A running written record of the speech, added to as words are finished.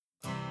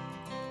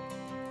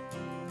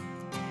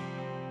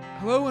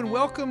Hello and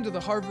welcome to the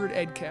Harvard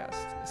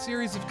EdCast, a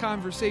series of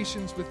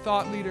conversations with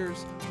thought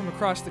leaders from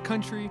across the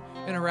country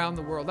and around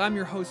the world. I'm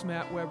your host,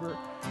 Matt Weber,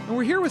 and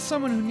we're here with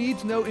someone who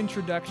needs no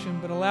introduction,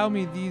 but allow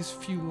me these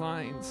few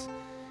lines.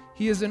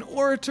 He is an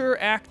orator,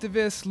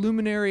 activist,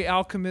 luminary,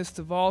 alchemist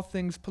of all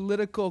things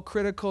political,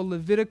 critical,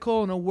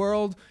 Levitical, in a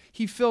world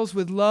he fills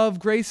with love,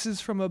 graces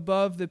from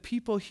above, the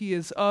people he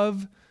is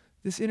of.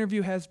 This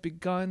interview has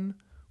begun.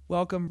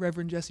 Welcome,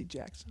 Reverend Jesse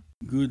Jackson.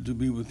 Good to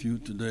be with you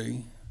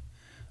today.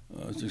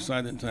 It's an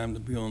exciting time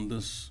to be on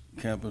this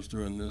campus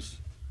during this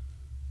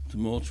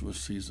tumultuous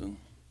season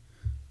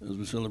as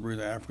we celebrate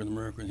African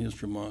American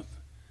History Month.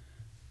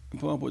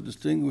 And part of what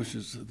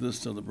distinguishes this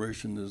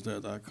celebration is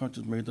that our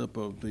country is made up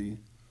of the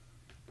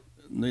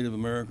Native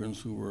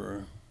Americans who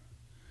were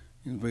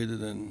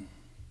invaded and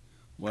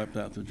wiped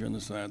out through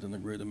genocide in a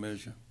greater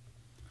measure.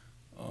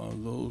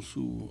 Those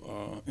who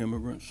are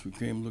immigrants who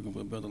came looking for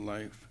a better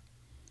life,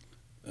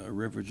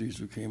 refugees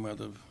who came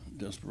out of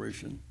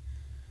desperation,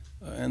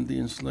 and the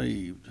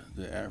enslaved,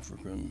 the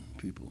African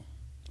people.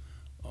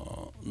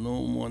 No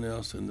one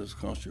else in this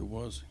country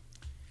was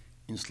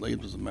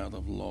enslaved as a matter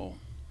of law,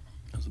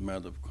 as a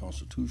matter of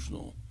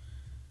constitutional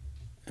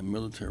and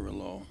military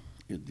law.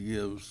 It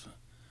gives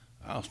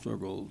our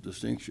struggle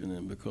distinction,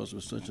 and because it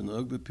was such an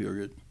ugly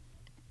period,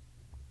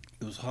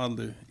 it's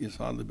hardly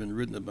been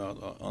written about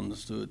or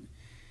understood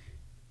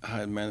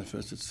how it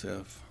manifests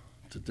itself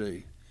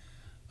today.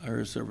 I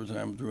heard several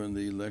times during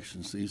the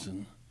election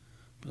season,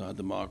 but our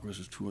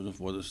democracy is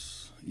 240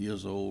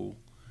 years old,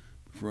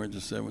 referring to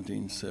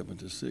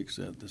 1776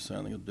 at the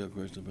signing of the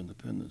Declaration of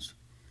Independence.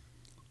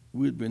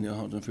 We had been here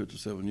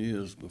 157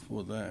 years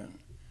before that,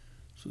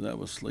 so that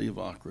was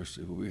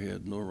slaveocracy, where we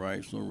had no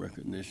rights, no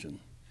recognition.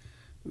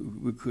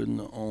 We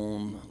couldn't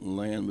own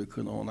land, we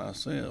couldn't own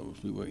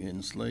ourselves. We were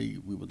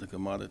enslaved, we were the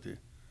commodity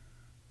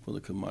for the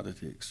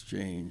commodity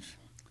exchange.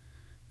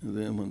 And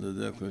then when the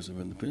Declaration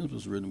of Independence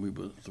was written, we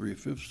were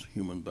 3/5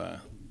 human by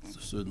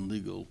a certain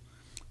legal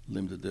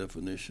limited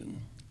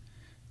definition,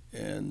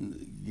 and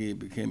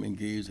became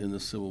engaged in the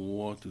Civil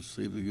War to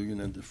save the Union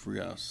and to free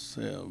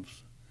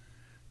ourselves.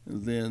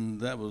 And then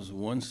that was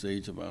one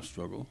stage of our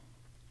struggle.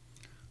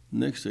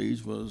 Next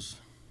stage was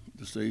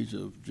the stage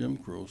of Jim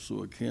Crow,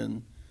 so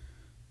akin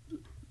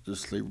to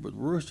slavery, but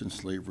worse than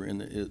slavery,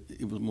 and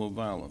it was more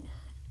violent.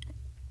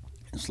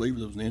 In slavery,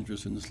 there was an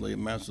interest in the slave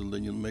master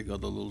letting you make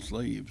other little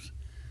slaves.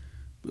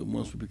 But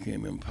once we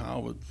became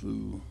empowered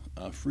through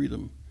our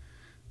freedom,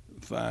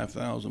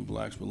 5,000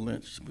 blacks were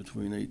lynched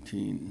between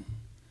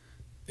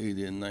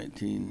 1880 and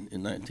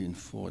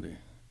 1940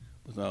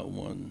 without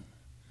one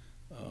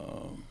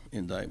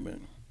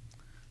indictment.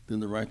 Then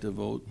the right to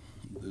vote,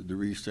 the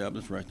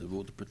reestablished right to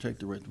vote, to protect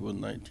the right to vote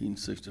in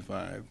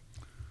 1965,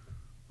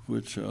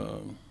 which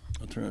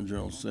Attorney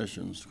General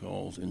Sessions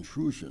calls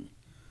intrusion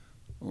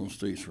on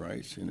states'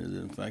 rights, and it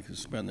in fact is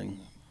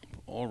spanning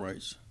all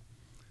rights.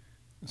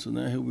 And so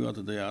now here we are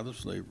today, out of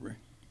slavery,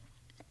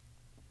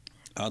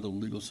 out of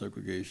legal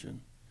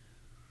segregation,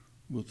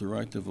 with the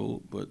right to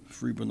vote, but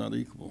free but not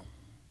equal,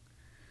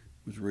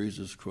 which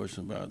raises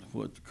question about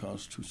what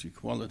constitutes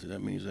equality.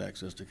 That means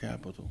access to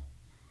capital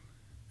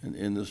and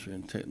industry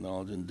and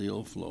technology and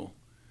deal flow.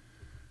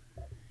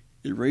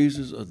 It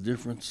raises a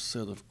different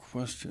set of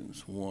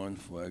questions. One,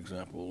 for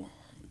example,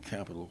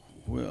 capital.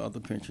 Where are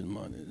the pension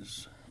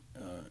monies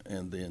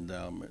and the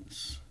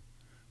endowments?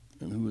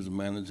 And who is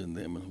managing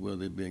them and where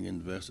they're being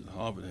invested?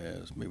 Harvard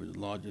has maybe the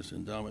largest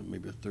endowment,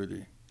 maybe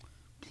 $30+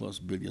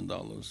 billion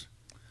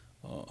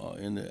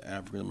in the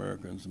African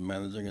Americans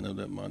managing any of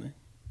that money?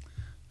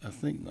 I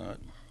think not.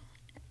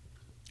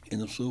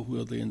 And if so,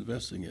 where are they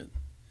investing it?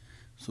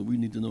 So we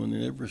need to know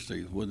in every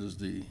state what is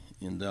the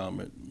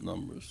endowment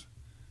numbers,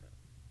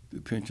 the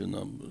pension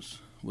numbers,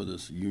 whether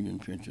it's union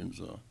pensions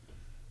or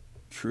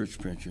church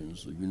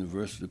pensions or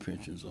university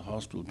pensions or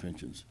hospital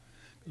pensions,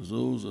 because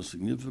those are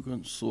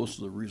significant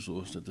sources of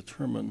resource that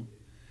determine,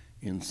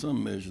 in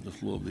some measure, the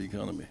flow of the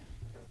economy.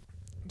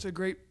 It's a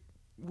great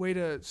way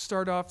to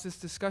start off this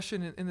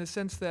discussion in the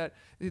sense that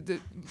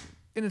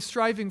in a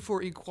striving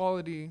for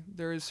equality,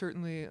 there is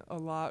certainly a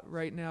lot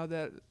right now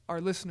that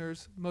our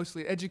listeners,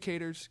 mostly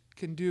educators,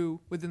 can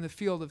do within the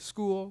field of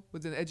school,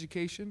 within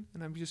education.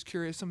 And I'm just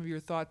curious some of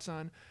your thoughts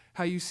on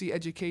how you see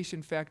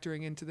education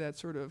factoring into that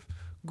sort of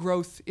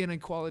growth,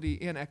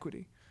 inequality, and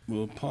equity.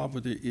 Well,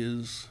 poverty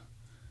is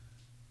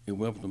a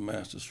weapon of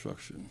mass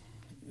destruction.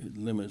 It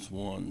limits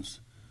one's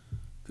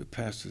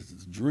capacity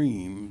to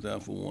dream,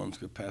 therefore one's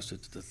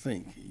capacity to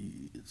think.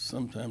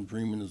 Sometimes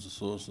dreaming is a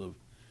source of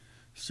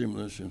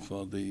stimulation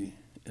for the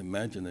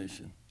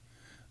imagination.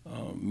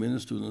 Many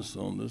students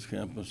on this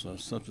campus are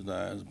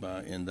subsidized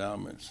by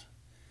endowments.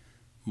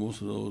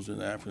 Most of those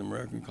in African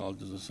American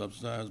colleges are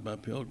subsidized by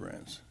Pell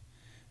Grants,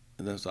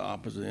 and that's the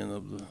opposite end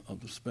of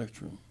the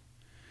spectrum.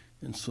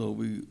 And so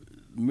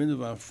many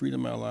of our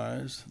freedom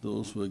allies,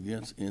 those who are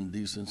against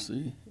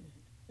indecency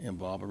and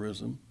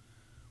barbarism,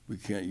 we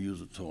can't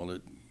use a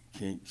toilet,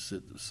 can't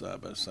sit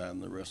side by side in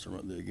the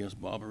restaurant, they're against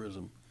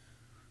barbarism,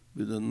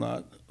 but they're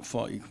not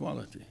for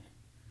equality.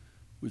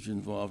 which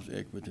involves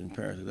equity and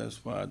parity.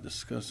 That's why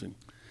discussing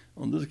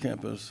on this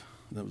campus,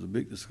 there was a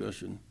big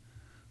discussion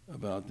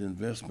about the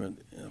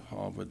investment of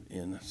Harvard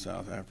in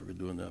South Africa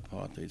during the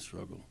apartheid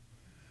struggle.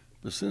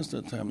 But since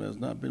that time, there's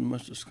not been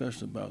much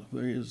discussion about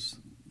where is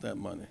that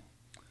money,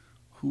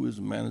 who is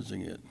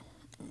managing it,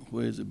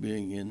 where is it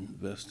being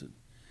invested.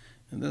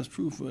 And that's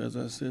true for, as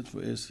I said,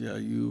 for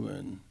SEIU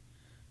and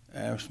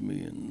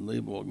AFSCME and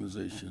labor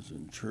organizations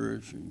and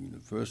church and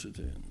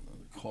university and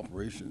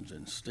corporations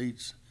and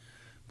states,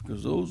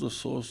 because those are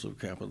sources of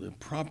capital that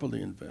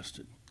properly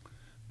invested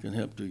can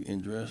help to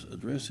address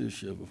the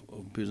issue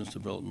of business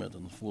development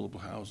and affordable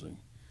housing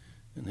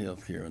and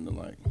healthcare and the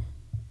like.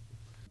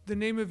 The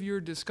name of your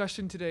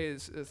discussion today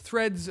is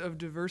Threads of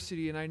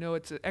Diversity, and I know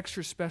it's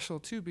extra special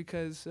too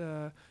because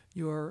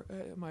your,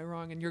 am I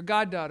wrong, and your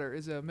goddaughter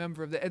is a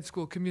member of the Ed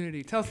School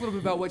community. Tell us a little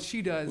bit about what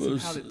she does and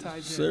how that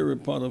ties in. Sarah,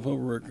 part of her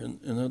work in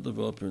her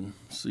developing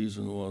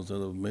season was that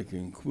of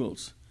making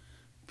quilts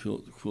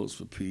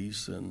for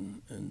peace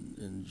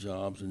and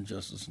jobs and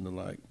justice and the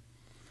like.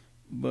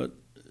 But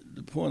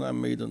the point I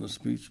made in the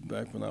speech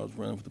back when I was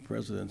running for the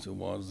presidency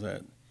was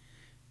that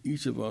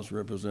each of us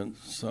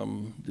represents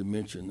some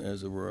dimension,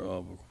 as it were,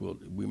 of a quilt.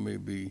 We may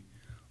be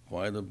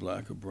white or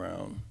black or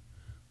brown,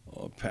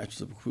 or patches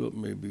of a quilt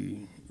may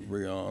be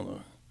rayon or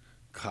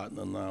cotton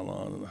or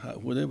nylon, or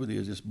whatever it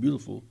is, it's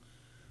beautiful.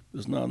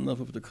 There's not enough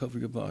of it to cover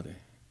your body.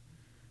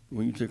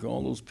 When you take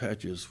all those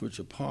patches, which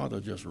apart are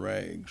just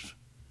rags,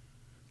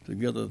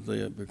 together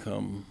they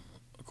become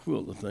a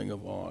quilt, a thing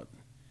of art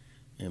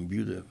and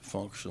beauty,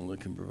 functional. It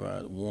can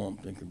provide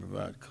warmth and can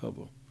provide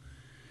cover.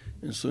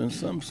 And so in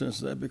some sense,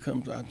 that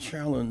becomes our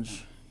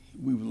challenge.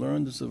 We've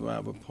learned to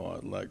survive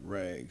apart like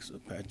rags or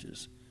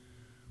patches.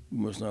 We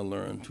must now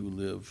learn to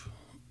live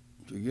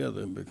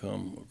together and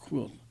become a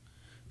quilt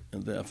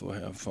and therefore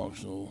have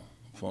functional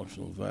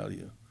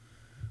value.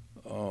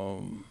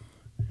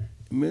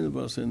 Many of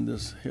us in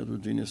this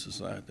heterogeneous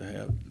society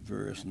have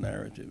various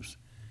narratives.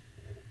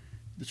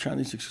 The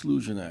Chinese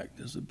Exclusion Act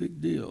is a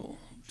big deal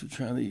to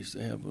Chinese.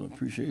 They have an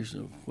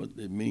appreciation of what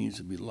it means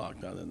to be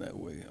locked out in that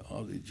way,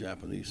 or the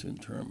Japanese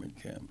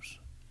internment camps.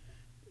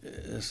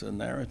 It's a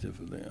narrative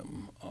for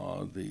them.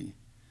 Or the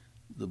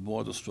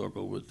border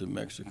struggle with the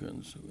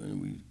Mexicans,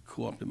 and we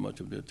co-opted much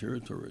of their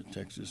territory,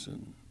 Texas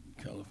and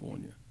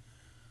California.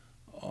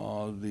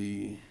 Or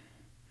the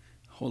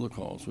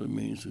Holocaust, what it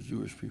means to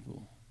Jewish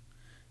people.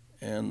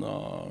 And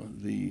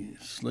the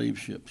slave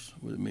ships,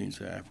 what it means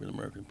to African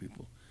American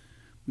people.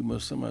 We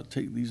must somehow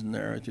take these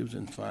narratives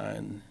and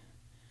find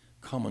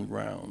common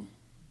ground,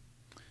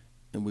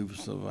 and we've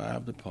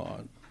survived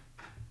apart.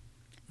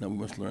 Now we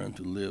must learn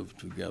to live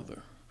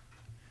together.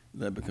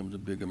 That becomes a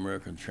big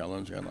American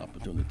challenge and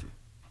opportunity.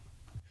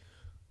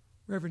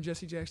 Reverend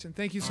Jesse Jackson,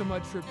 thank you so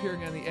much for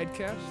appearing on the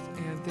EdCast,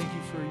 and thank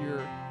you for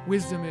your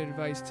wisdom and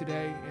advice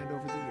today and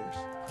over the years.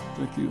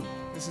 Thank you.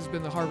 This has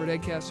been the Harvard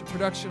EdCast, a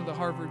production of the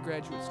Harvard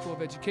Graduate School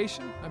of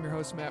Education. I'm your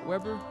host, Matt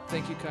Weber.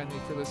 Thank you kindly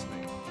for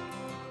listening.